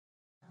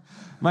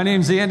My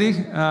name's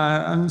Andy.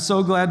 I'm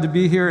so glad to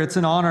be here. It's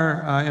an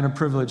honor and a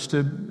privilege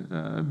to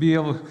be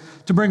able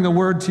to bring the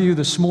word to you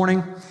this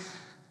morning.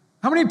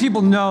 How many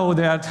people know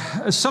that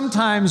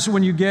sometimes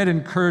when you get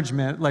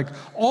encouragement, like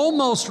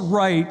almost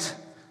right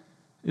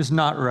is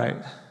not right?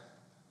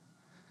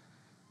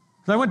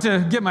 I went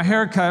to get my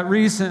hair cut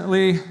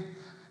recently,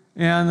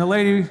 and the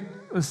lady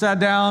sat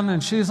down,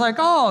 and she's like,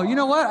 "Oh, you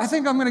know what? I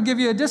think I'm going to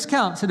give you a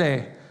discount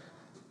today."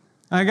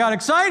 I got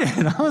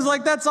excited. I was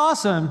like, "That's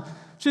awesome."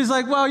 She's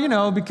like, "Well, you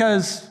know,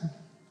 because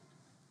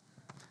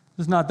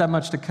there's not that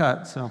much to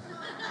cut, so."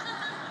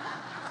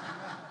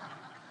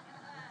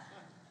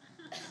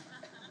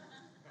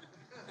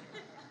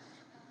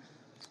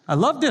 I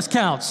love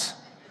discounts.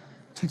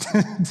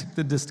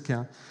 The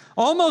discount.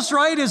 Almost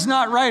right is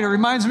not right. It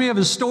reminds me of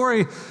a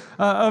story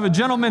of a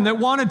gentleman that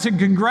wanted to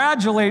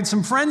congratulate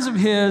some friends of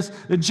his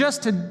that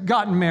just had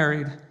gotten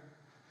married.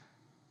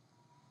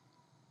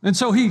 And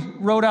so he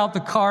wrote out the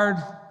card,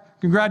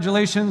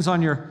 "Congratulations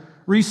on your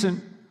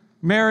recent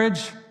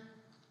marriage."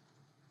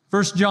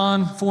 1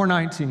 John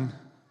 4:19.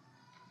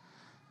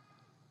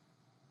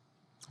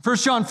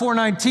 1 John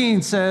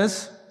 4:19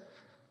 says,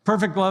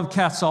 "Perfect love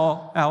casts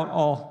out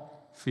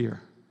all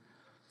fear."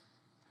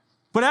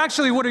 But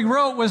actually what he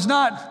wrote was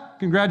not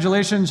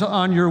 "Congratulations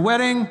on your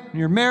wedding,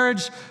 your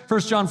marriage."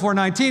 1 John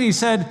 4:19, he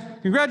said,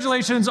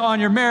 "Congratulations on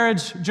your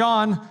marriage,"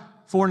 John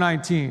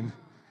 4:19.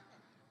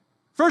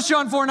 1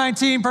 John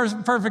 4:19,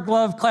 perfect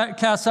love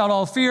casts out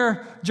all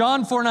fear.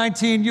 John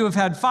 4:19, you have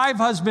had 5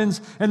 husbands,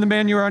 and the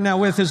man you are now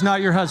with is not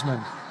your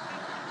husband.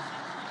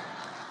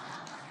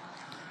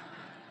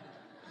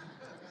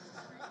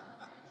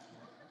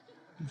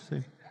 You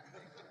see,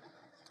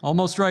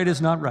 almost right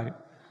is not right.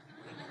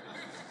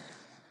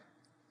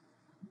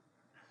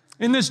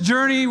 In this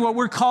journey, what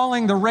we're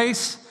calling the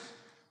race,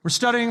 we're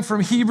studying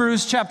from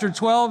Hebrews chapter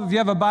 12. If you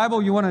have a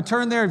Bible, you want to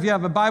turn there. If you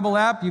have a Bible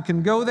app, you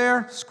can go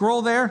there,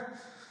 scroll there.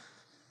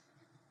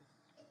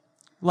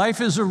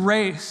 Life is a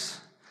race.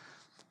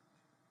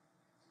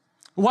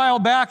 A while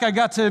back, I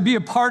got to be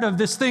a part of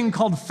this thing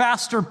called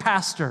Faster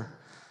Pastor.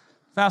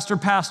 Faster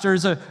Pastor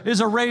is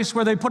a race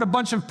where they put a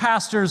bunch of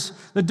pastors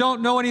that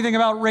don't know anything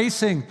about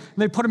racing, and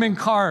they put them in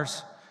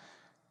cars,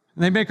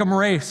 and they make them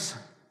race.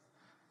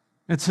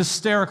 It's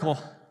hysterical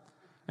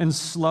and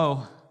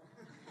slow.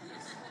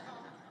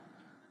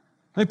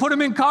 They put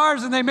them in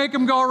cars, and they make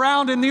them go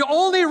around, and the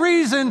only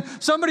reason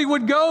somebody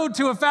would go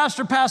to a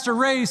Faster Pastor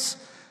race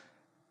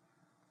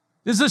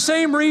is the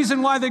same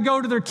reason why they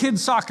go to their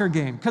kids' soccer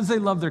game, because they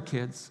love their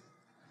kids.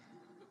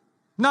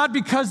 Not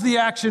because the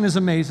action is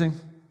amazing.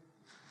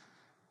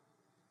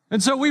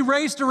 And so we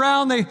raced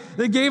around.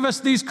 They gave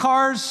us these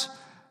cars.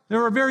 They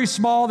were very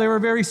small. They were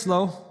very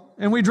slow.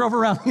 And we drove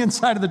around the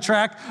inside of the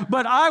track.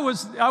 But I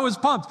was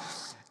pumped.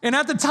 And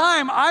at the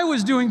time, I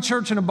was doing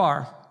church in a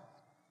bar.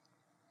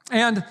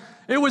 And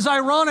it was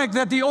ironic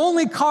that the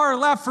only car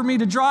left for me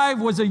to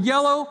drive was a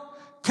yellow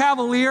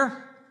Cavalier,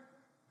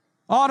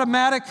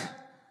 automatic.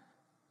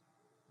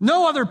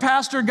 No other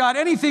pastor got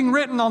anything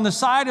written on the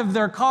side of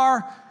their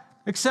car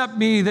except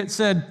me that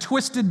said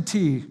Twisted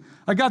Tea.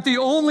 I got the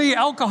only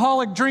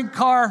alcoholic drink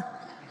car.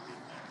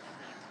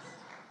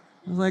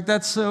 I was like,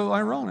 that's so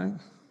ironic.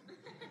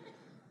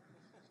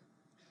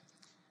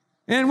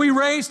 And we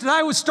raced, and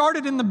I was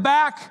started in the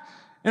back,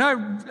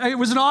 and it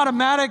was an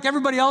automatic.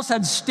 Everybody else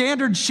had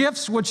standard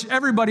shifts, which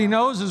everybody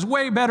knows is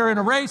way better in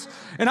a race.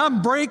 And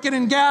I'm braking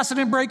and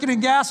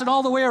gassing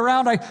all the way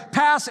around. I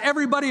pass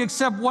everybody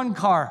except one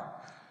car.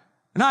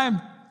 And I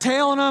am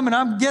tailing them, and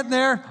I'm getting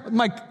there.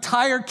 My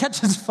tire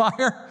catches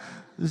fire.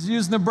 I was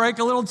using the brake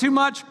a little too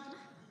much.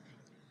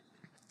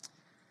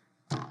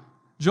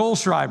 Joel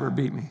Schreiber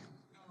beat me.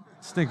 I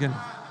was thinking,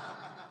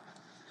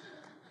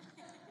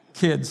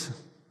 kids.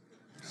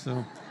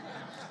 So,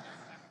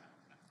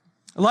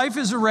 life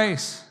is a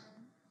race.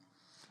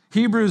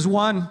 Hebrews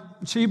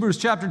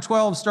chapter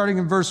 12, starting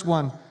in verse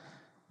 1.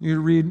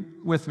 You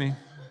read with me.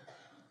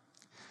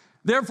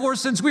 "Therefore,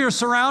 since we are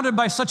surrounded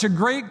by such a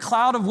great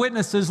cloud of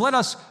witnesses, let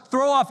us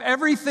throw off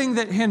everything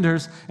that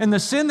hinders and the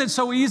sin that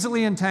so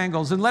easily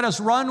entangles, and let us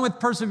run with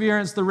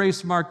perseverance the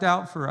race marked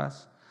out for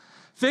us,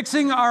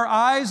 fixing our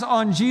eyes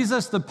on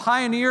Jesus, the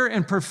pioneer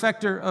and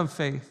perfecter of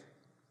faith.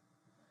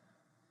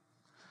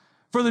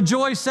 For the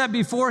joy set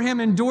before him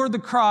endured the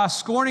cross,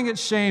 scorning its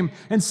shame,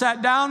 and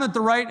sat down at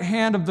the right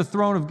hand of the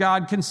throne of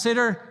God.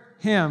 Consider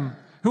him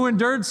who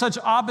endured such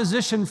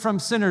opposition from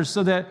sinners,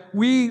 so that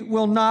we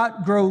will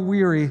not grow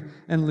weary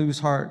and lose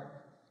heart."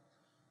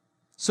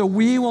 So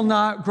we will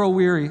not grow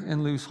weary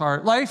and lose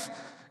heart. Life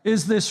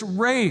is this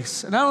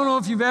race. And I don't know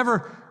if you've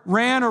ever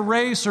ran a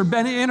race or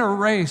been in a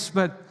race,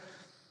 but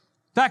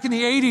back in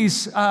the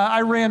 80s, I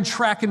ran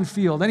track and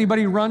field.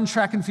 Anybody run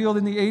track and field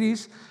in the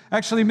 80s?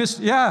 Actually,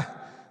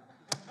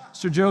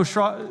 Mr. Joe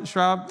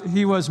Schraub,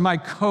 he was my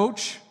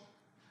coach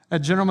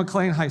at General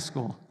McLean High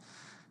School.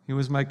 He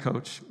was my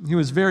coach. He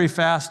was very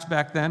fast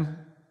back then.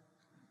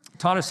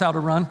 Taught us how to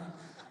run.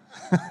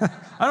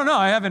 I don't know.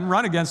 I haven't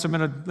run against him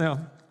in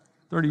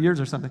 30 years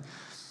or something.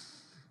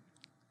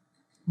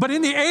 But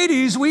in the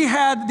 80s, we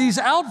had these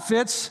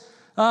outfits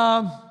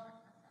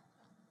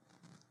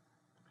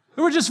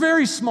They were just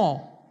very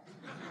small.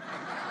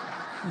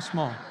 Very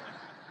small.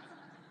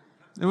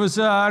 It was,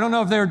 I don't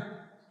know if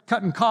they're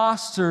cutting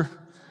costs or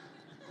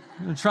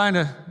trying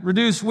to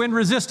reduce wind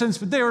resistance,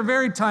 but they were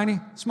very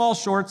tiny, small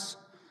shorts,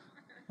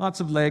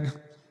 lots of leg.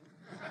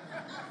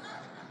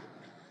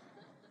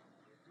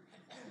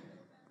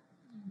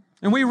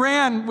 And we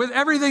ran with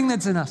everything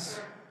that's in us.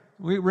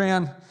 We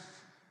ran.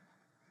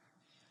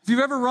 If you've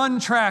ever run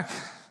track,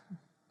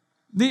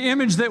 the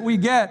image that we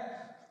get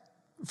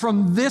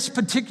from this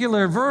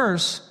particular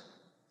verse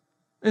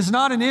is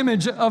not an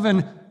image of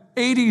an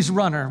 80s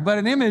runner, but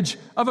an image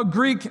of a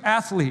Greek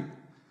athlete.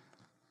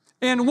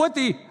 And what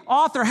the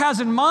author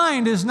has in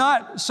mind is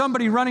not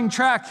somebody running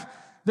track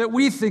that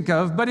we think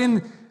of, but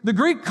in the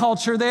Greek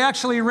culture, they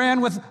actually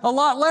ran with a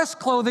lot less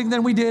clothing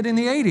than we did in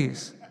the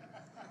 80s.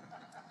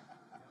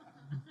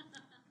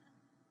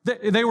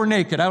 They were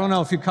naked. I don't know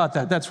if you caught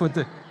that. That's what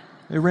they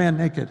ran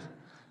naked.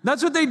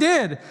 That's what they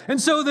did.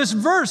 And so this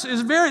verse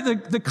is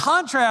the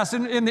contrast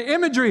and the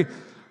imagery.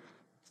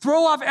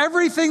 Throw off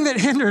everything that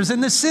hinders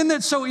and the sin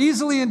that so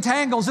easily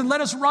entangles, and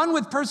let us run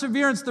with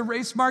perseverance the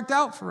race marked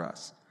out for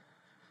us.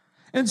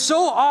 And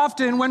so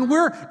often when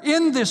we're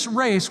in this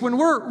race, when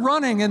we're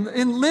running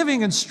and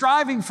living and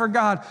striving for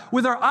God,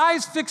 with our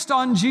eyes fixed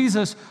on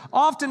Jesus,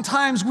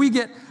 oftentimes we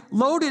get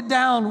loaded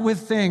down with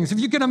things. If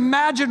you can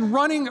imagine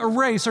running a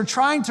race or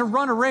trying to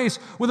run a race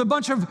with a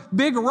bunch of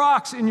big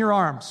rocks in your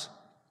arms.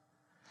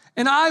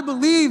 And I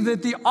believe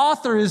that the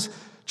author is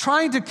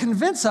trying to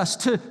convince us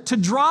to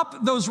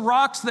drop those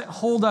rocks that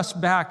hold us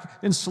back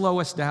and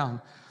slow us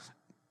down.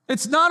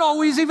 It's not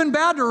always even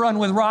bad to run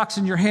with rocks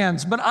in your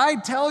hands, but I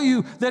tell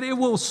you that it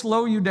will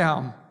slow you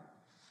down.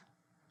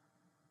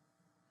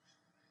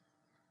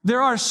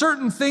 There are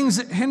certain things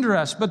that hinder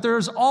us, but there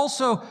is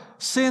also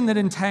sin that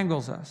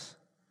entangles us.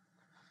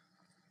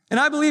 And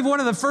I believe one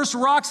of the first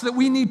rocks that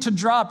we need to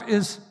drop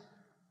is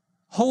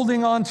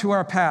holding on to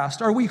our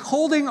past. Are we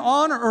holding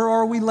on or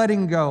are we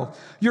letting go?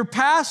 Your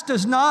past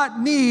does not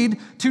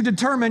need to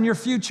determine your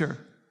future.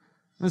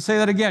 Let's say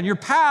that again. Your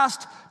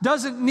past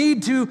doesn't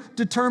need to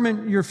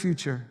determine your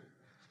future.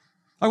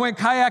 I went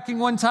kayaking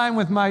one time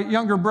with my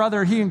younger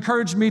brother. He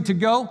encouraged me to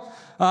go.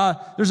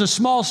 There's a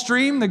small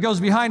stream that goes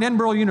behind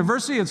Edinburgh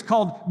University. It's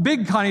called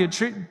Big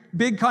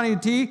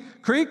Conaty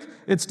Creek.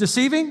 It's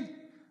deceiving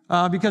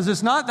because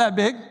it's not that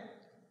big.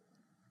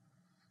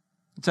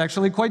 It's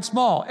actually quite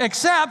small,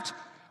 except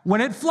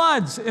when it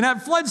floods. And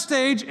at flood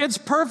stage, it's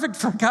perfect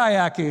for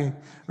kayaking,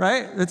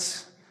 right?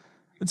 It's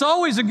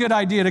always a good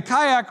idea to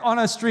kayak on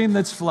a stream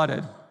that's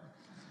flooded.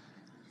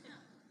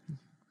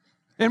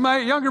 And my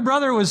younger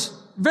brother was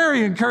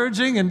very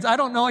encouraging, and I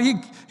don't know,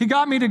 he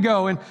got me to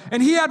go.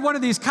 And he had one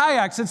of these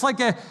kayaks. It's like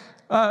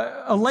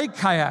a lake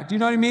kayak. Do you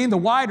know what I mean? The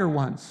wider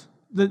ones,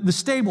 the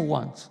stable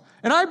ones.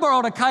 And I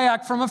borrowed a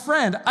kayak from a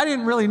friend. I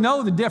didn't really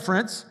know the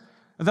difference.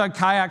 I thought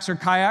kayaks are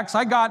kayaks.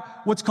 I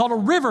got what's called a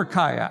river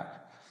kayak.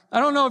 I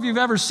don't know if you've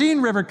ever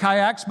seen river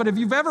kayaks, but if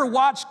you've ever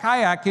watched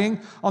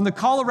kayaking on the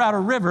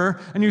Colorado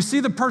River and you see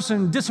the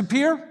person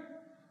disappear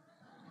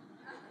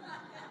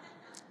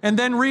and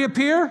then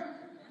reappear,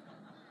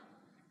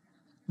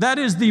 that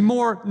is the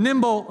more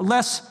nimble,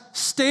 less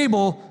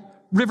stable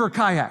river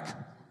kayak.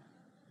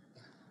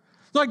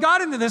 So I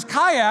got into this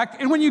kayak,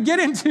 and when you get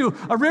into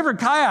a river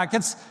kayak,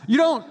 you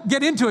don't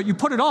get into it, you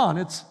put it on.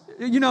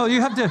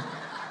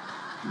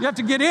 You have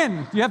to get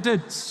in. You have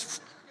to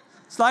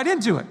slide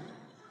into it.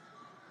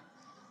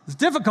 It's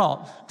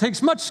difficult. It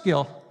takes much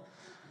skill.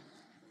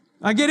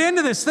 I get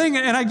into this thing,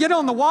 and I get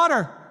on the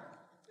water,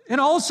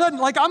 and all of a sudden,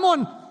 like I'm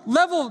on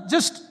level,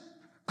 just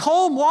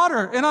calm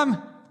water, and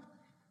I'm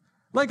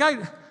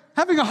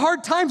having a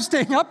hard time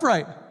staying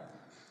upright.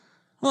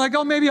 I'm like,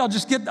 oh, maybe I'll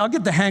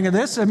get the hang of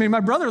this. I mean,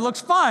 my brother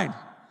looks fine.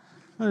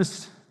 I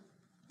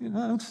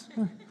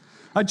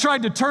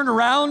tried to turn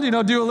around,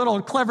 do a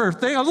little clever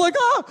thing. I was like,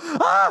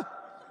 ah!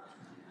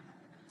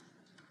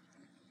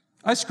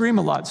 I scream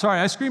a lot. Sorry,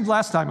 I screamed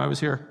last time I was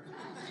here.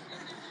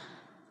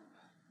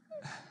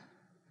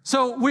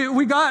 So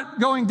we got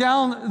going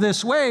down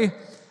this way,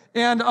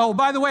 and oh,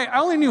 by the way,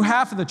 I only knew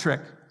half of the trick.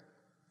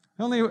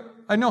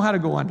 I know how to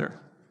go under.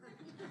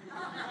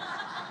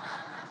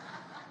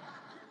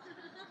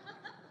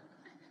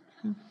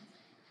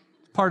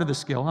 Part of the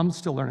skill. I'm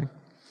still learning.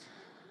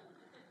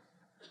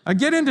 I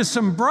get into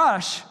some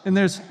brush, and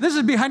this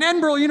is behind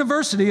Edinburgh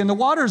University, and the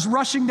water's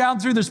rushing down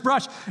through this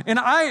brush, and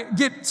I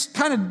get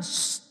kind of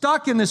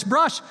stuck in this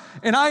brush,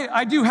 and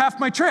I do half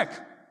my trick.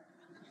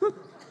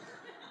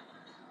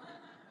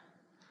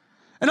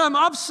 And I'm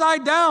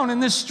upside down in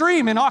this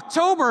stream in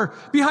October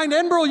behind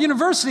Edinburgh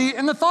University,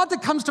 and the thought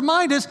that comes to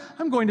mind is,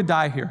 I'm going to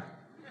die here.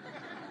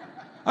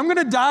 I'm going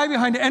to die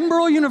behind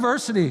Edinburgh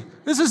University.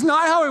 This is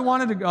not how I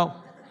wanted to go.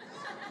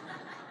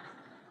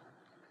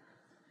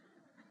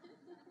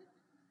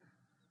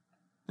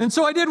 And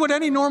so I did what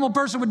any normal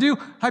person would do.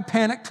 I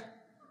panicked.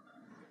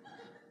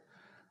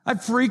 I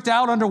freaked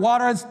out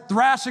underwater. I was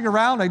thrashing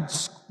around. I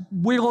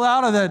wiggled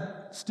out of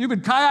that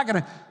stupid kayak, and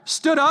I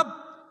stood up,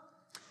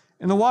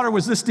 and the water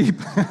was this deep.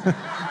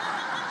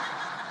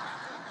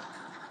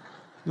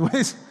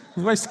 Waist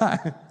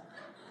high.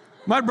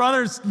 My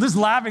brother's just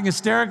laughing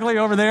hysterically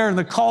over there in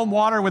the calm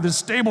water with his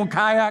stable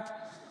kayak.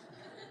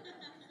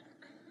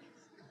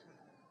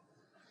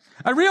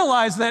 I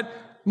realized that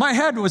my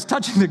head was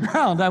touching the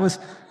ground. I was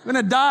going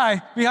to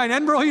die behind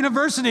Edinburgh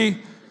University,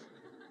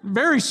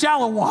 very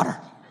shallow water.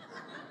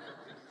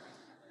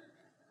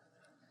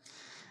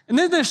 And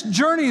in this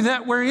journey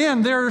that we're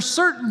in, there are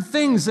certain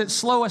things that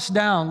slow us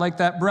down, like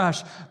that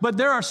brush, but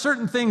there are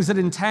certain things that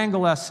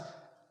entangle us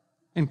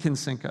and can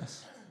sink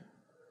us.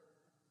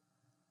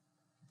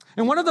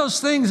 And one of those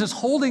things is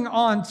holding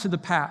on to the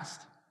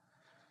past.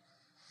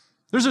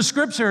 There's a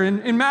scripture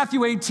in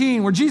Matthew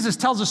 18 where Jesus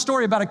tells a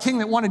story about a king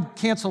that wanted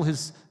to cancel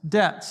his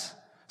debts,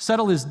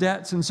 settle his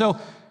debts. And so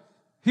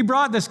he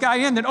brought this guy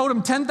in that owed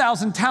him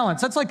 10,000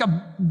 talents. That's like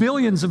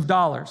billions of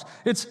dollars.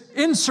 It's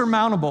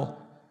insurmountable.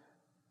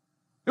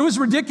 It was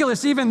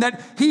ridiculous even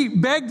that he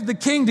begged the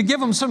king to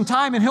give him some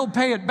time and he'll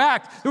pay it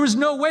back. There was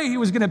no way he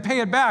was going to pay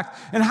it back.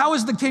 And how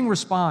does the king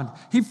respond?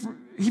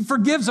 He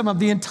forgives him of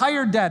the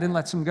entire debt and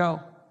lets him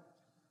go.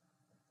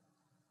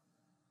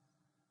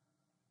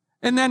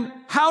 And then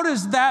how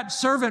does that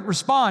servant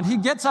respond? He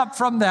gets up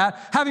from that,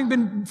 having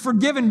been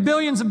forgiven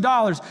billions of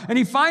dollars, and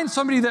he finds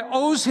somebody that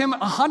owes him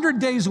 100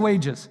 days'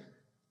 wages.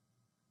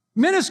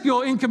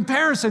 Minuscule in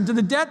comparison to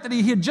the debt that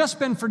he had just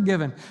been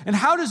forgiven. And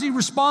how does he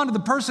respond to the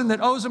person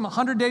that owes him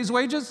 100 days'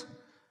 wages?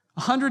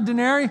 100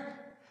 denarii?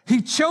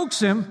 He chokes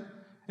him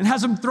and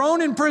has him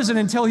thrown in prison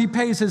until he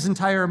pays his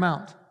entire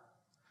amount.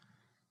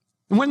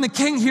 And when the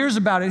king hears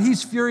about it,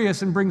 he's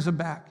furious and brings him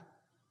back.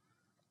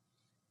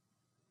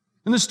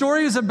 And the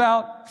story is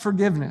about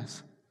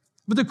forgiveness.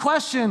 But the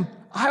question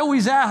I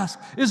always ask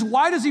is,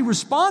 why does he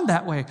respond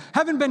that way?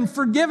 Having been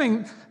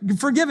forgiven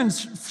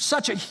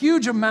such a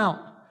huge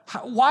amount,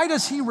 why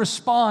does he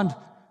respond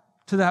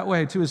to that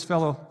way to his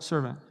fellow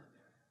servant?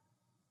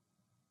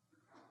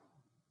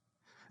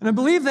 And I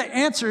believe the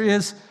answer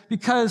is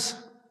because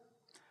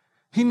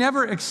he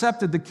never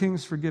accepted the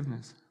king's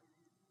forgiveness.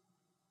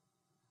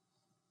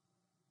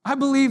 I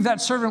believe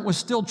that servant was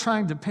still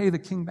trying to pay the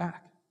king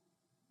back.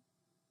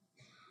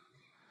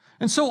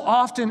 And so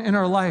often in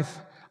our life,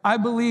 I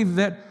believe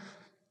that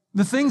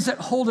the things that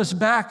hold us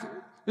back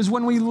is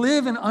when we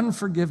live in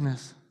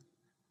unforgiveness.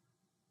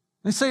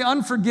 They say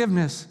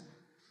unforgiveness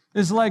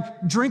is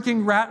like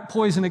drinking rat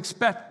poison,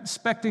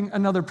 expecting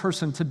another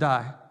person to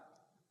die.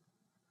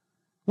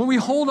 When we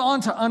hold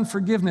on to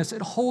unforgiveness,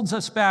 it holds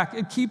us back.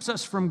 It keeps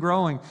us from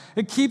growing.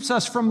 It keeps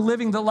us from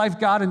living the life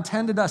God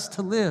intended us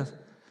to live.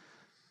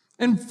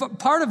 And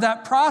part of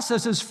that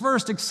process is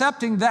first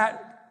accepting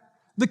that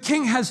the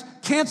king has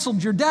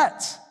canceled your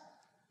debts.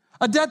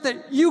 A debt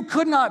that you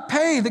could not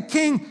pay. The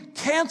king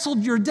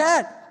canceled your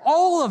debt,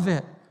 all of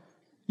it.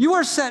 You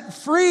are set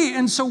free,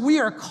 and so we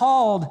are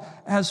called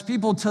as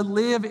people to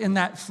live in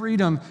that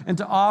freedom and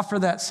to offer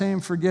that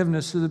same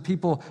forgiveness to the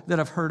people that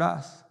have hurt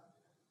us.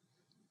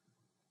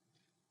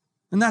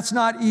 And that's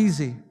not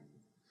easy.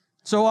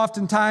 So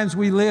oftentimes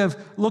we live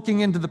looking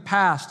into the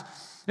past.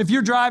 If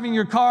you're driving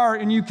your car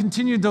and you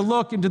continue to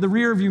look into the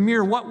rearview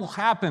mirror, what will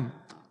happen?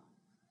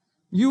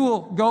 You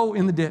will go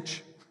in the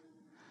ditch.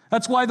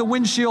 That's why the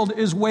windshield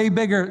is way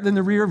bigger than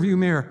the rearview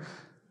mirror.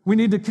 We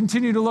need to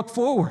continue to look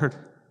forward.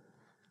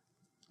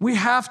 We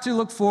have to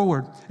look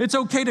forward. It's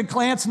okay to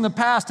glance in the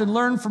past and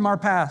learn from our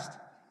past.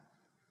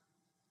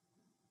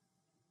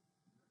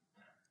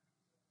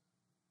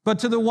 But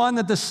to the one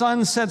that the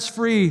Son sets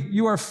free,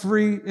 you are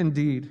free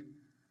indeed.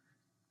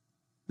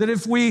 That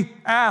if we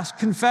ask,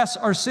 confess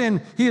our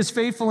sin, He is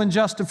faithful and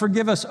just to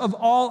forgive us of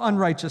all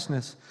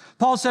unrighteousness.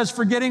 Paul says,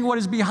 forgetting what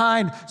is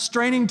behind,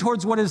 straining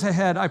towards what is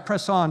ahead, I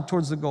press on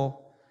towards the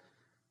goal.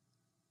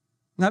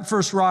 And that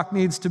first rock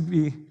needs to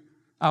be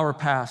our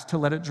past, to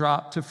let it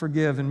drop, to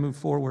forgive and move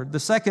forward. The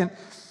second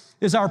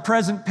is our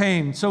present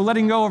pain. So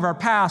letting go of our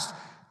past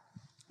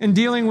and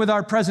dealing with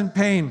our present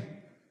pain.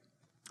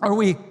 Are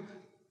we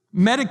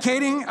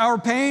medicating our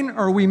pain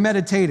or are we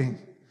meditating?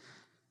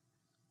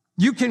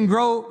 You can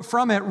grow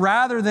from it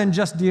rather than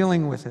just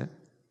dealing with it.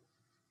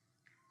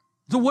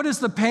 So what is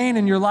the pain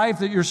in your life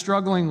that you're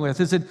struggling with?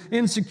 Is it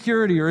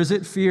insecurity or is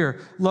it fear,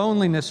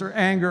 loneliness or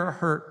anger or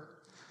hurt?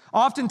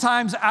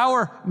 Oftentimes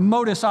our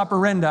modus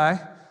operandi,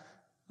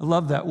 I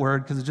love that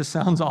word because it just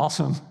sounds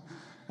awesome.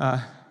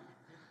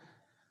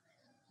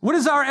 What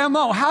is our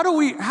MO? How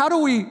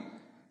do we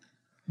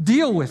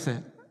deal with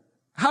it?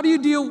 How do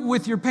you deal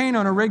with your pain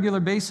on a regular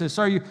basis?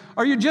 Are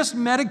you just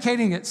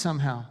medicating it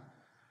somehow?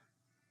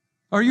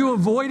 Are you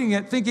avoiding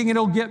it, thinking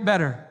it'll get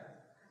better?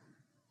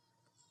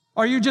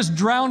 Are you just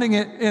drowning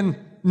it in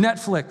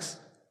Netflix?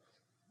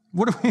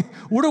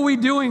 What are we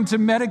doing to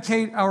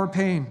medicate our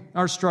pain,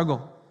 our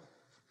struggle?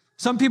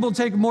 Some people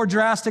take more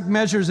drastic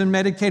measures in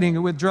medicating it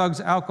with drugs,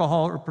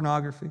 alcohol, or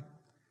pornography.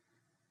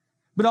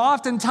 But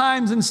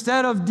oftentimes,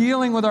 instead of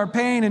dealing with our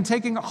pain and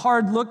taking a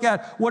hard look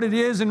at what it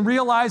is and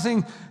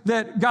realizing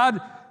that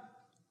God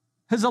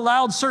has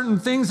allowed certain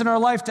things in our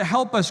life to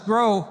help us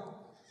grow,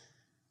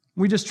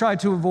 we just try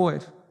to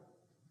avoid.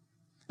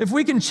 If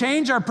we can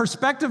change our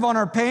perspective on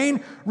our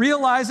pain,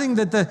 realizing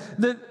that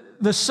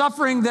the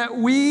suffering that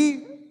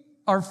we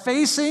are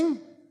facing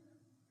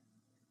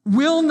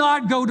will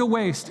not go to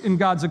waste in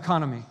God's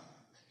economy.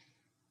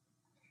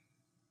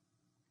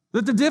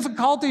 That the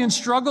difficulty and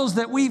struggles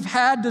that we've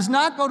had does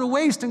not go to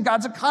waste in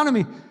God's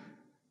economy.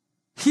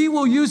 He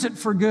will use it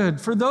for good.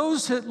 For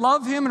those that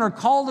love him and are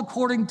called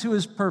according to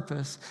his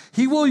purpose,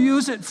 he will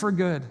use it for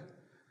good.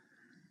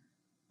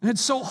 And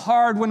it's so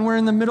hard when we're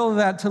in the middle of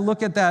that to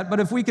look at that. But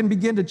if we can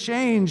begin to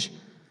change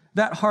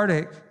that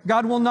heartache,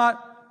 God will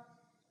not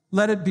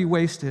let it be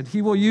wasted.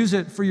 He will use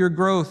it for your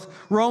growth.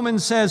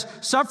 Romans says,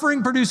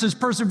 suffering produces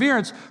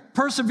perseverance,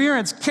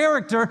 perseverance,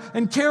 character,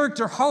 and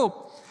character,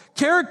 hope.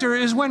 Character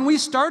is when we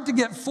start to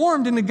get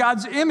formed into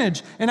God's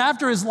image and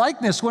after his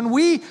likeness. When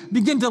we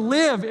begin to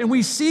live and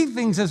we see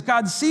things as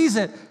God sees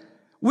it,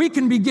 we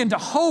can begin to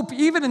hope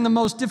even in the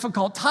most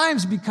difficult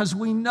times because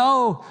we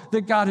know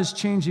that God is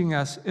changing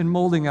us and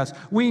molding us.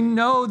 We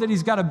know that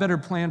he's got a better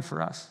plan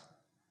for us.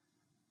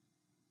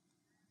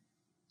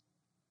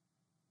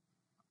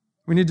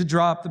 We need to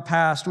drop the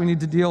past. We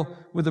need to deal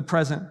with the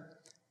present.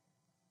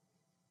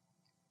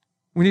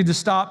 We need to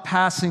stop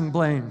passing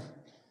blame.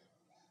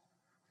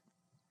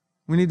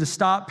 We need to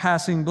stop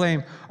passing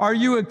blame. Are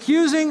you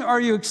accusing? Are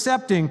you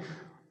accepting?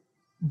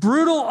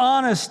 Brutal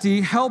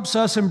honesty helps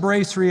us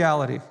embrace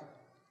reality.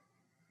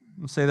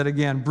 I'll say that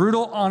again.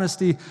 Brutal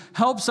honesty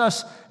helps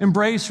us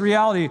embrace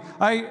reality.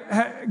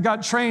 I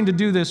got trained to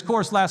do this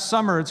course last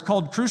summer. It's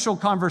called Crucial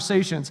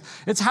Conversations.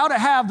 It's how to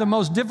have the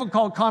most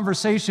difficult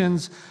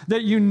conversations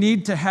that you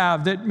need to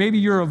have, that maybe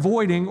you're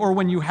avoiding, or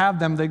when you have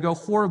them, they go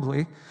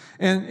horribly.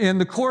 And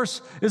the course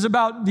is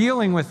about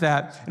dealing with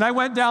that. And I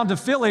went down to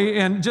Philly,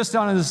 and just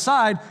on the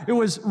side, it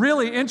was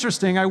really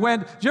interesting. Did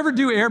you ever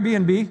do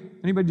Airbnb?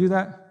 Anybody do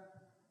that?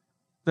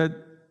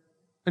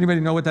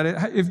 Anybody know what that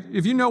is?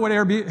 If you know what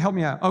Airbnb, help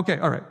me out. Okay,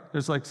 all right.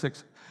 There's like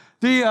 6.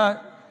 The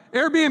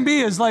Airbnb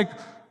is like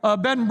a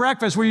bed and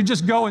breakfast where you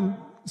just go and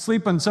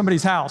sleep in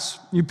somebody's house.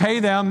 You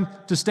pay them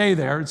to stay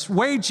there. It's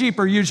way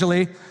cheaper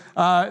usually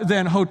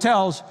than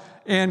hotels,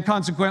 and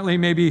consequently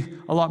maybe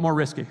a lot more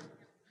risky.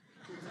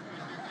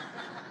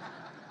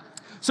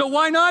 So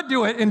why not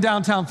do it in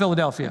downtown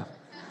Philadelphia?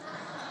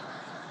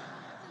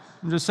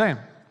 I'm just saying.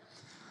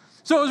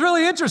 So it was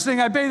really interesting.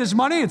 I pay this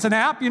money. It's an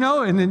app,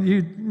 and then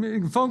you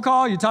make a phone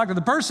call, you talk to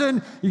the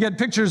person, you get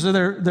pictures of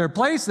their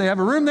place. They have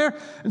a room there.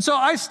 And so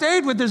I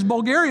stayed with this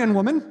Bulgarian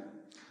woman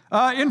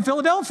in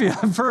Philadelphia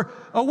for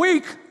a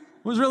week.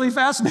 It was really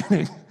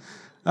fascinating.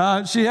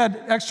 She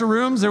had extra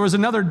rooms. There was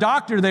another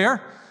doctor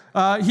there.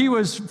 He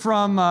was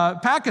from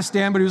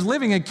Pakistan, but he was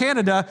living in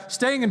Canada,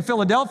 staying in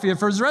Philadelphia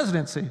for his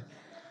residency.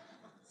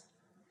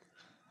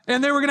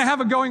 And they were going to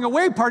have a going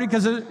away party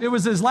because it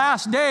was his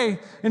last day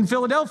in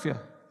Philadelphia.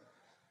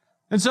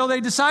 And so they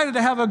decided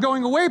to have a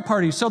going away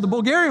party. So the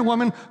Bulgarian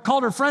woman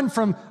called her friend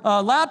from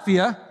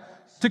Latvia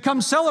to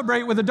come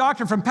celebrate with a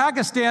doctor from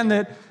Pakistan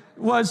that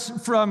was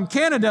from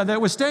Canada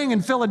that was staying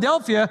in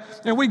Philadelphia.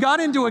 And we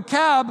got into a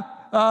cab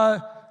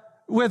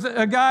with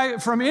a guy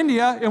from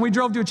India, and we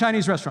drove to a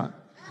Chinese restaurant.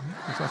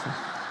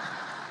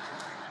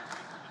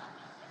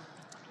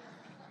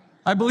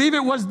 I believe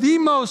it was the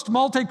most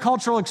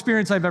multicultural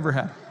experience I've ever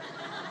had.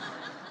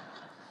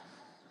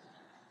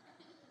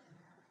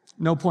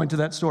 No point to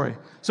that story.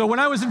 So when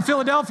I was in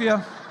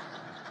Philadelphia,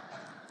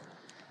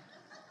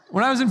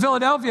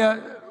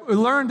 we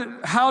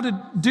learned how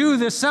to do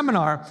this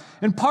seminar.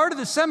 And part of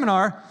the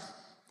seminar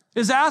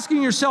is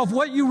asking yourself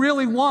what you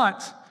really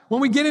want.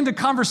 When we get into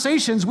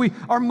conversations,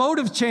 our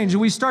motives change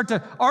and we start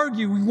to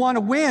argue. We want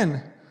to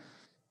win.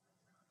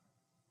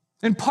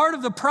 And part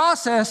of the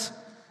process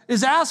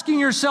is asking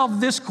yourself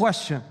this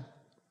question: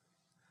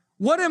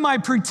 what am I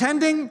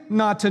pretending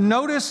not to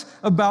notice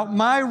about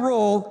my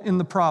role in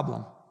the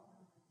problem?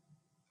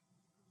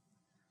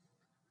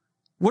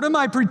 What am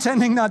I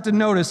pretending not to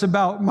notice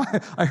about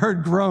I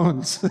heard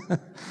groans.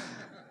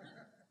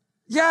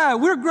 Yeah,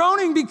 we're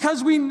groaning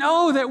because we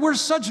know that we're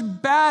such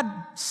bad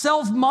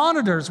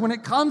self-monitors when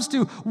it comes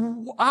to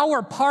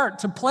our part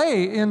to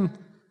play in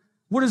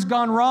what has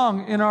gone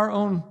wrong in our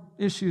own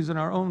issues in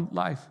our own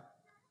life.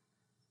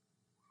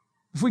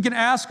 If we can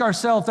ask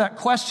ourselves that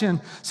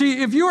question.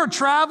 See, if you are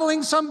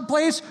traveling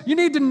someplace, you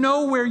need to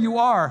know where you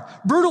are.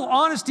 Brutal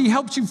honesty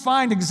helps you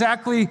find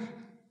exactly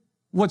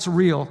what's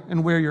real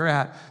and where you're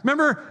at.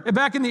 Remember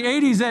back in the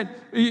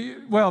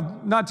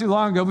 80s not too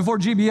long ago, before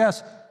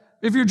GBS,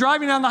 if you're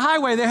driving down the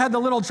highway, they had the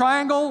little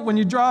triangle when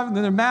you drive, and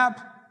then the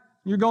map,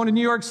 you're going to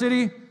New York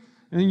City,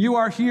 and you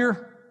are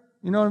here.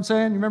 You know what I'm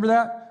saying? You remember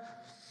that?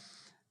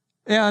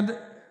 And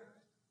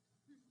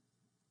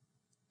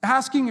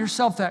asking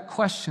yourself that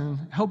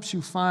question helps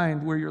you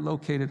find where you're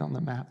located on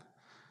the map.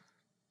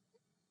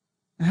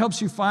 It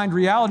helps you find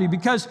reality,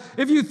 because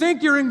if you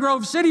think you're in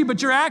Grove City,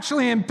 but you're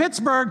actually in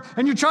Pittsburgh,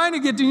 and you're trying to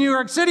get to New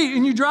York City,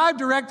 and you drive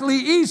directly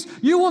east,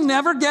 you will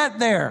never get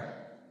there.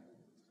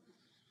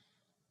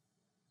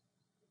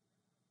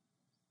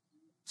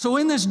 So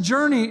in this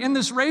journey, in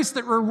this race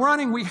that we're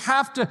running, we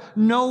have to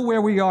know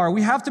where we are.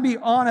 We have to be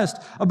honest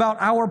about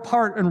our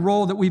part and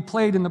role that we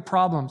played in the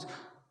problems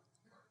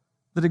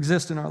that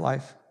exist in our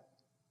life.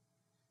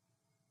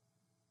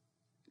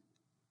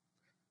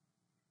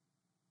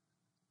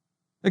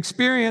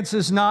 Experience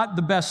is not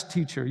the best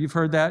teacher. You've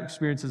heard that.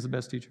 Experience is the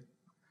best teacher.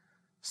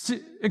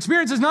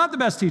 Experience is not the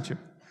best teacher.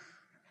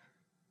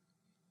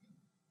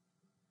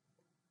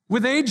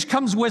 With age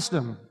comes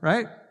wisdom,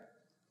 right?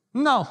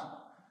 No.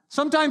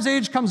 Sometimes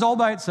age comes all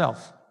by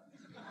itself.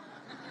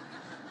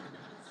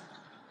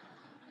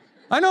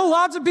 I know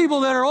lots of people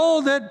that are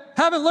old that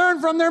haven't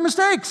learned from their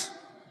mistakes.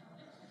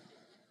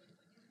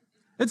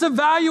 It's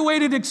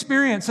evaluated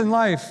experience in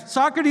life.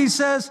 Socrates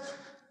says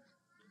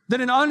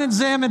that an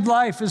unexamined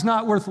life is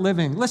not worth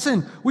living.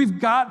 Listen, we've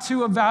got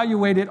to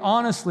evaluate it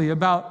honestly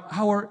about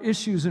our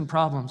issues and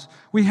problems.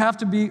 We have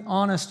to be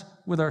honest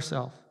with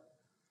ourselves.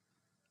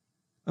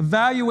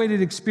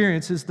 Evaluated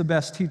experience is the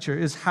best teacher,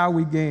 is how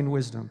we gain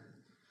wisdom.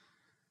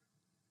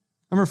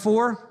 Number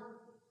 4,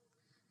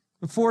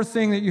 the fourth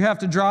thing that you have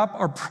to drop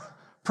are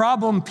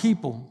problem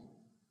people.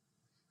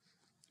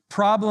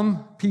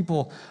 Problem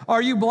people.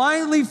 Are you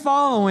blindly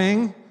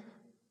following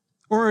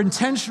or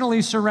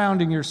intentionally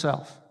surrounding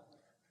yourself?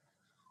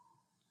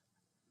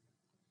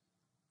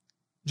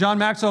 John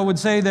Maxwell would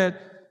say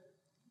that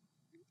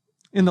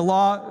in the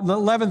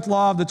 11th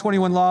law of the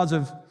 21 laws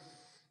of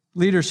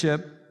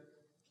leadership,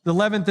 the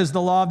 11th is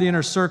the law of the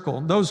inner circle.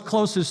 Those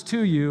closest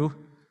to you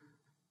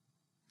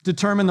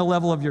determine the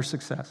level of your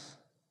success.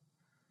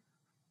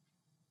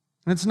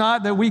 And it's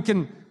not that we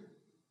can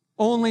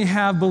only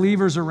have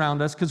believers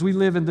around us because we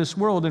live in this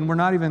world and we're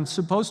not even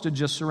supposed to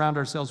just surround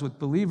ourselves with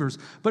believers.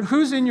 But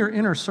who's in your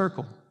inner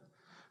circle?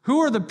 Who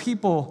are the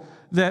people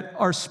that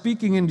are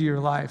speaking into your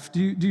life?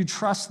 Do you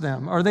trust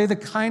them? Are they the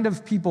kind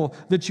of people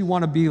that you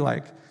want to be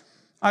like?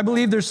 I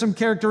believe there's some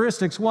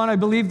characteristics. One, I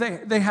believe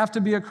they have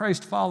to be a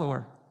Christ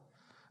follower.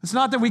 It's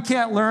not that we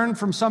can't learn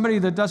from somebody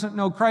that doesn't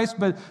know Christ,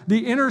 but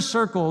the inner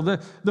circle,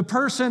 the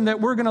person that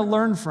we're going to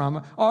learn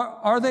from,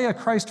 are they a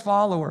Christ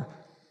follower?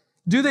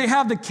 Do they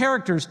have the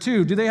characters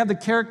too? Do they have the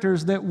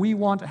characters that we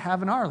want to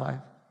have in our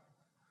life?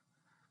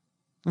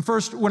 And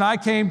first, when I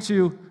came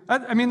to,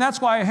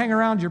 that's why I hang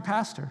around your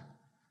pastor.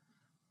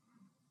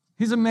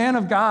 He's a man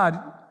of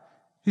God.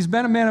 He's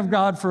been a man of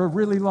God for a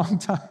really long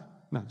time.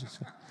 No, just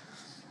kidding.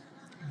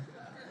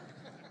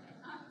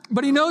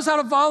 But he knows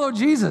how to follow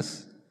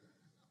Jesus.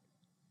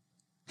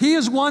 He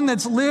is one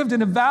that's lived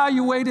an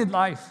evaluated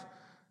life,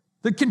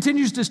 that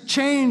continues to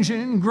change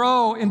and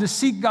grow and to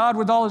seek God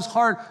with all his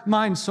heart,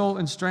 mind, soul,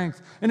 and strength.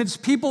 And it's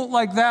people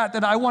like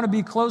that I want to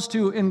be close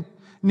to and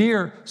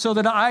near so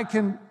that I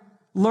can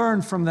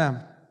learn from them.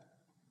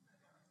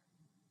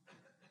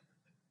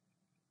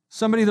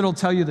 Somebody that'll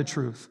tell you the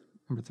truth,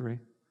 number 3.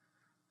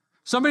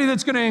 Somebody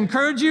that's going to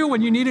encourage you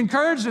when you need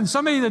encouraged, and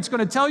somebody that's going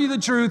to tell you the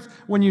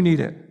truth when you need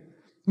it.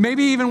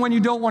 Maybe even when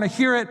you don't want to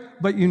hear it,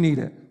 but you need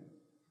it.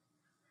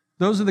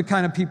 Those are the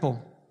kind of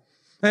people.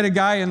 I had a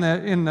guy in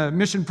the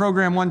mission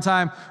program one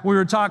time, we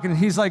were talking, and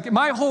he's like,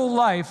 my whole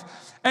life,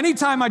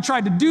 anytime I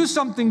tried to do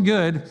something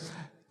good,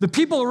 the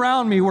people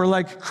around me were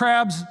like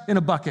crabs in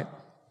a bucket.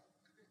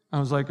 I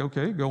was like,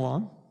 okay, go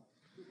on.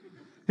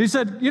 He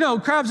said,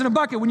 crabs in a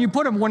bucket, when you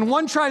put them, when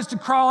one tries to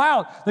crawl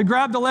out, they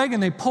grab the leg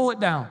and they pull it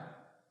down.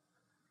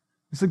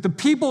 It's like the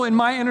people in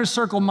my inner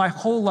circle my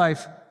whole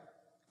life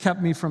kept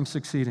me from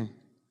succeeding.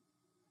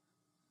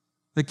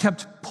 They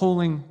kept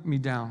pulling me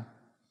down.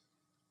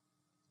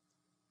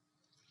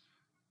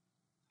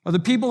 Are the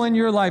people in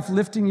your life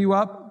lifting you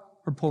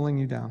up or pulling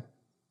you down?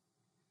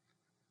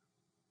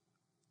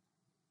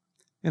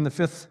 And the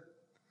 5th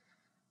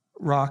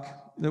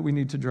rock that we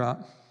need to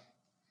drop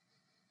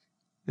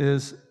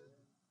is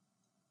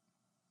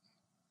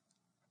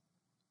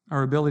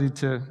our ability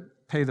to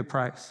pay the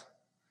price.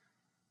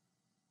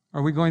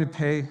 Are we going to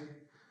pay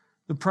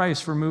the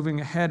price for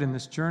moving ahead in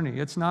this journey?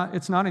 It's not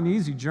an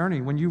easy journey.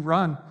 When you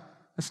run,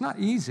 it's not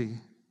easy.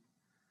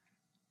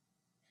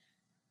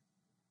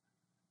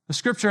 The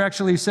scripture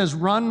actually says,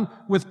 run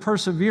with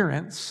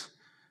perseverance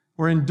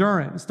or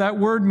endurance. That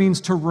word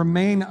means to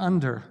remain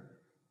under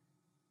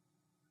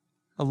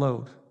a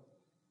load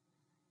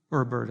or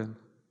a burden.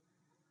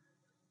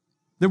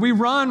 That we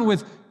run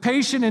with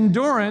patient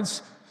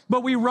endurance,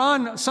 but we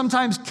run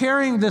sometimes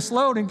carrying this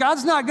load. And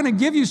God's not going to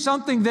give you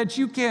something that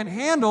you can't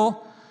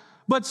handle,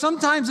 but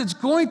sometimes it's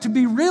going to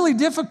be really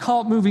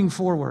difficult moving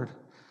forward.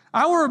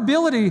 Our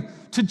ability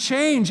to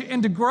change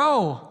and to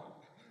grow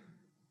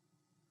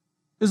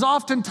is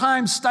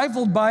oftentimes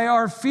stifled by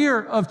our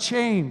fear of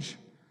change,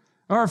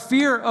 our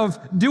fear of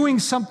doing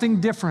something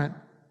different,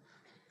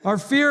 our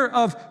fear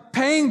of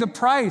paying the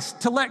price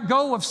to let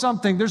go of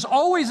something. There's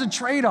always a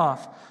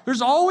trade-off.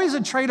 There's always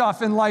a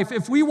trade-off in life.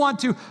 If we want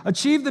to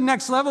achieve the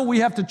next level,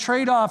 we have to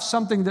trade off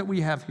something that we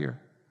have here.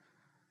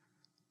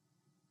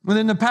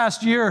 Within the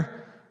past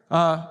year,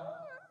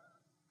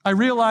 I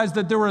realized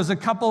that there were a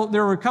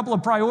couple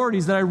of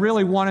priorities that I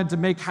really wanted to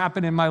make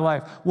happen in my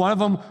life. One of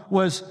them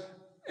was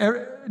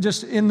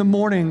just in the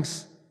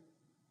mornings,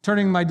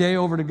 turning my day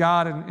over to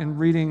God and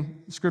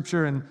reading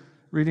scripture and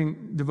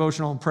reading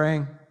devotional and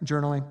praying,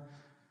 journaling,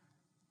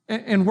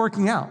 and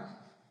working out.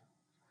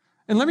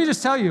 And let me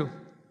just tell you,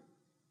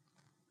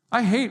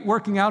 I hate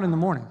working out in the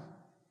morning.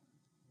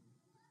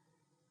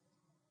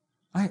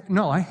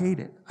 I hate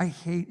it. I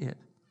hate it.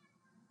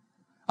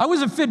 I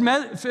was a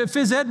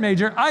phys ed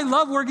major. I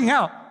love working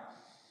out.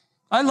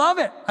 I love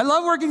it. I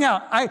love working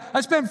out.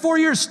 I spent 4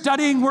 years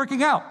studying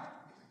working out.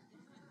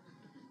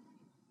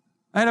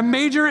 I had a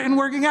major in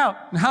working out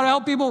and how to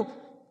help people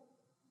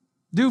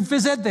do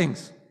phys ed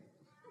things.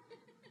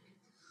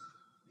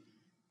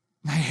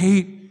 I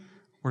hate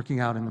working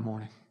out in the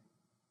morning.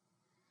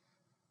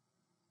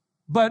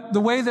 But the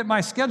way that my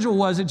schedule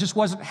was, it just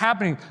wasn't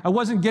happening. I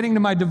wasn't getting to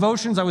my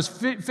devotions. I was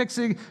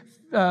fixing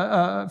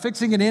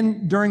it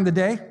in during the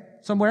day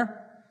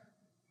somewhere,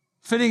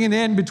 fitting it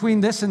in between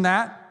this and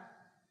that.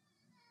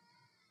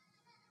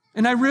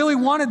 And I really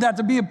wanted that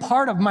to be a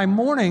part of my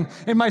morning,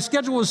 and my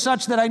schedule was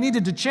such that I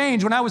needed to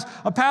change. When I was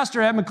a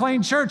pastor at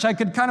McLean Church, I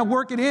could kind of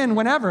work it in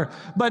whenever.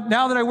 But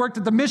now that I worked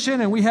at the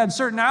mission and we had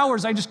certain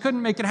hours, I just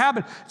couldn't make it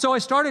happen. So I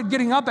started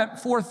getting up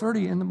at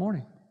 4:30 in the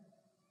morning.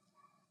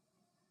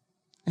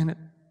 And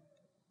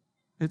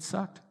it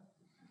sucked.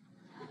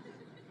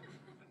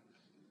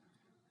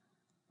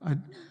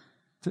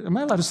 Am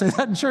I allowed to say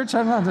that in church?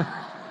 I'm not.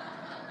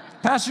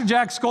 Pastor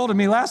Jack scolded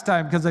me last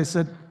time because I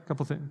said a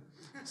couple things.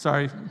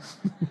 Sorry.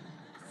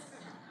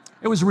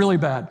 It was really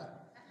bad.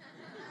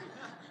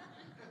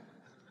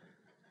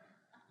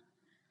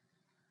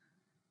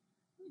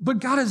 But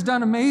God has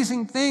done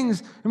amazing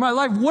things in my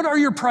life. What are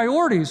your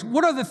priorities?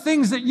 What are the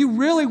things that you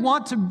really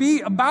want to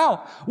be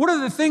about? What are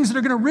the things that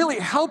are going to really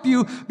help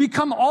you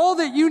become all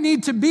that you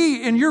need to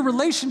be in your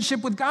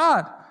relationship with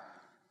God?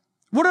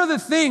 What are the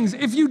things,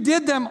 if you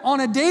did them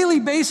on a daily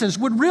basis,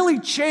 would really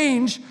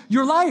change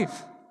your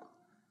life?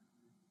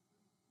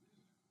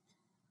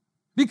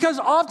 Because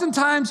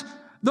oftentimes,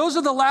 those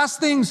are the last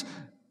things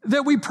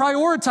that we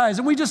prioritize,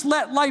 and we just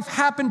let life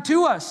happen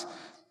to us.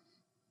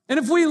 And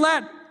if we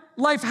let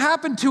life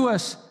happen to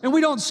us and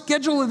we don't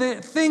schedule the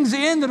things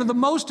in that are the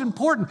most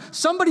important,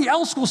 somebody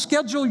else will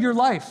schedule your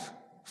life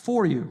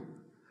for you.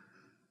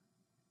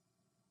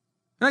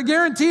 And I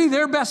guarantee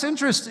their best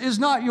interest is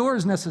not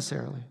yours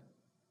necessarily.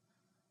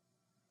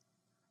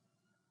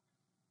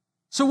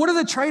 So what are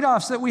the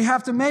trade-offs that we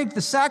have to make,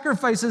 the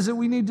sacrifices that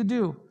we need to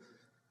do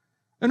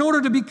in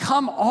order to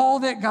become all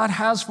that God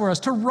has for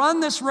us, to run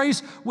this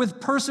race with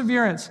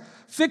perseverance,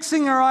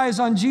 fixing our eyes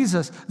on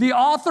Jesus, the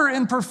author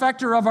and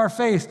perfecter of our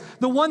faith,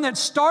 the one that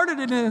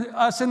started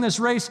us in this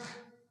race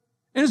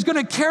and is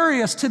going to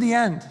carry us to the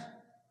end,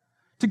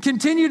 to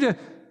continue to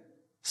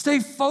stay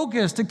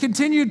focused, to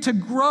continue to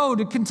grow,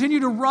 to continue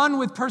to run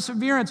with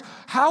perseverance.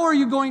 How are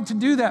you going to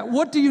do that?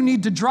 What do you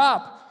need to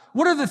drop?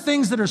 What are the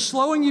things that are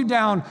slowing you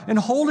down and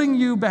holding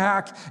you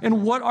back?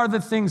 And what are the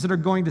things that are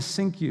going to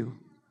sink you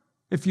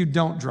if you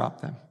don't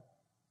drop them?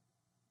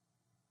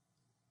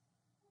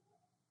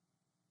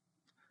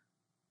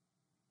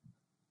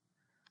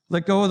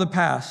 Let go of the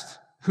past.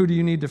 Who do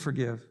you need to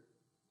forgive?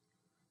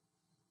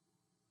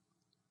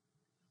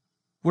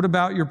 What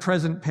about your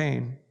present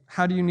pain?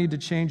 How do you need to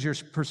change your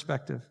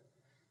perspective?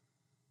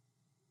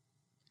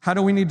 How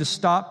do we need to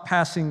stop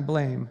passing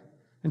blame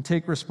and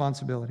take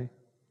responsibility?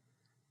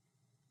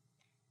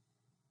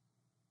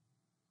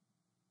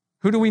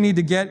 Who do we need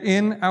to get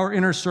in our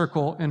inner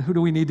circle, and who do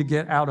we need to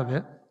get out of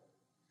it?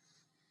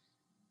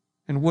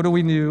 And what do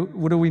we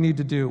need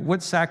to do?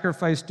 What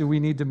sacrifice do we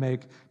need to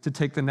make to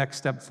take the next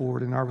step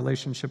forward in our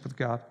relationship with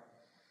God?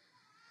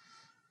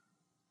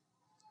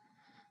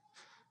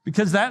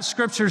 Because that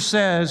scripture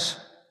says,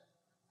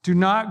 do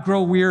not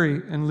grow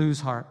weary and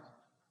lose heart.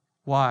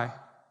 Why?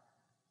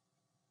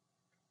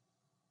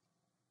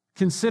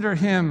 Consider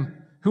him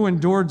who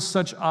endured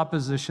such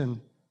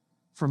opposition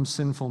from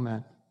sinful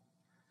men.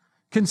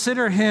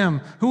 Consider him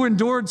who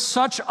endured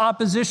such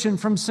opposition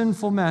from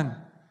sinful men.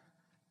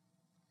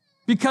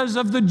 Because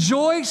of the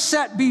joy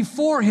set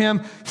before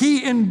him,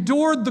 he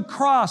endured the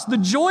cross. The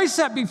joy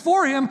set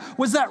before him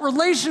was that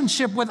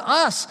relationship with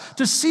us,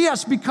 to see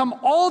us become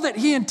all that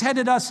he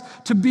intended us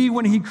to be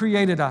when he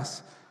created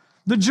us.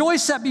 The joy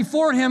set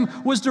before him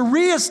was to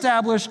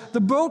reestablish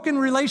the broken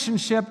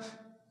relationship.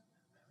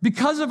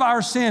 Because of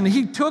our sin,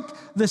 he took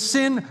the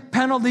sin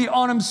penalty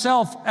on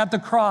himself at the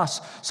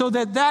cross so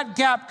that that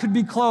gap could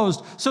be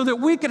closed, so that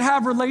we could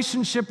have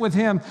relationship with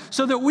him,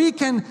 so that we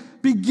can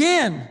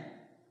begin,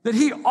 that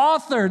he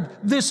authored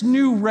this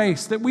new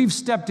race that we've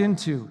stepped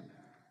into.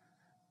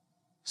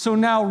 So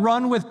now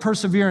run with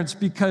perseverance,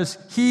 because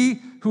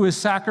he who is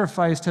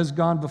sacrificed has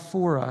gone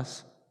before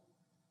us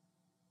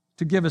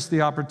to give us the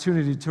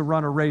opportunity to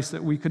run a race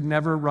that we could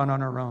never run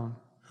on our own.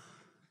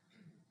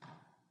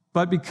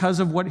 But because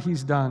of what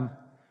he's done,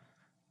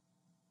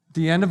 at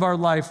the end of our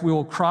life, we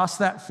will cross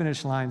that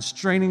finish line,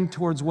 straining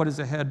towards what is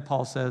ahead,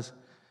 Paul says,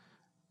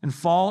 and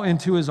fall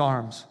into his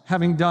arms,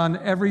 having done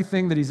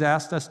everything that he's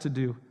asked us to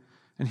do,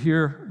 and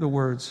hear the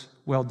words,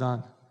 well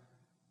done,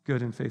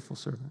 good and faithful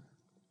servant.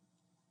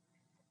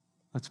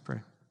 Let's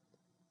pray.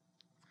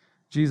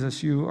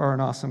 Jesus, you are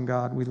an awesome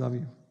God. We love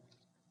you.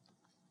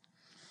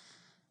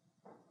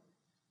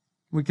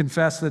 We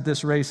confess that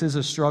this race is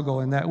a struggle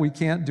and that we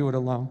can't do it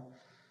alone.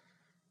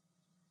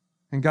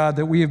 And God,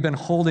 that we have been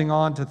holding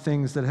on to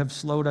things that have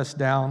slowed us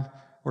down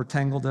or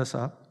tangled us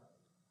up.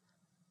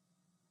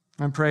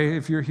 And pray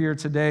if you're here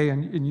today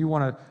and you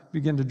want to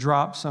begin to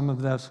drop some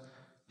of those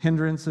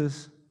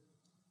hindrances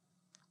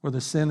or the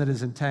sin that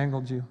has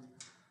entangled you,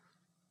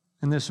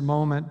 in this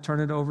moment, turn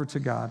it over to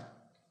God.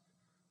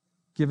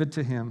 Give it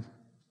to Him.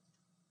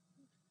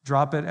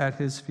 Drop it at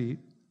His feet.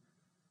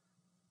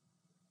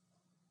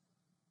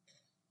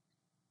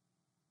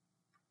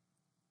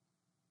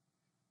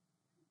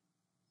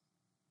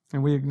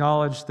 And we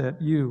acknowledge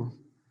that you,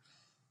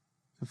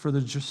 for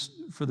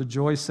the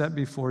joy set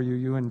before you,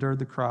 you endured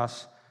the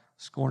cross,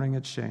 scorning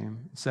its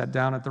shame, sat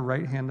down at the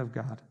right hand of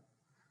God.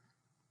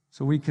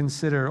 So we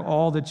consider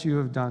all that you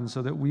have done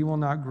so that we will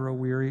not grow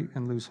weary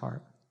and lose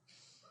heart,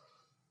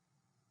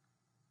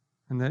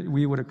 and that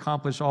we would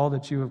accomplish all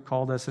that you have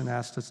called us and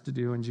asked us to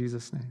do in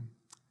Jesus' name.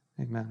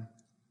 Amen.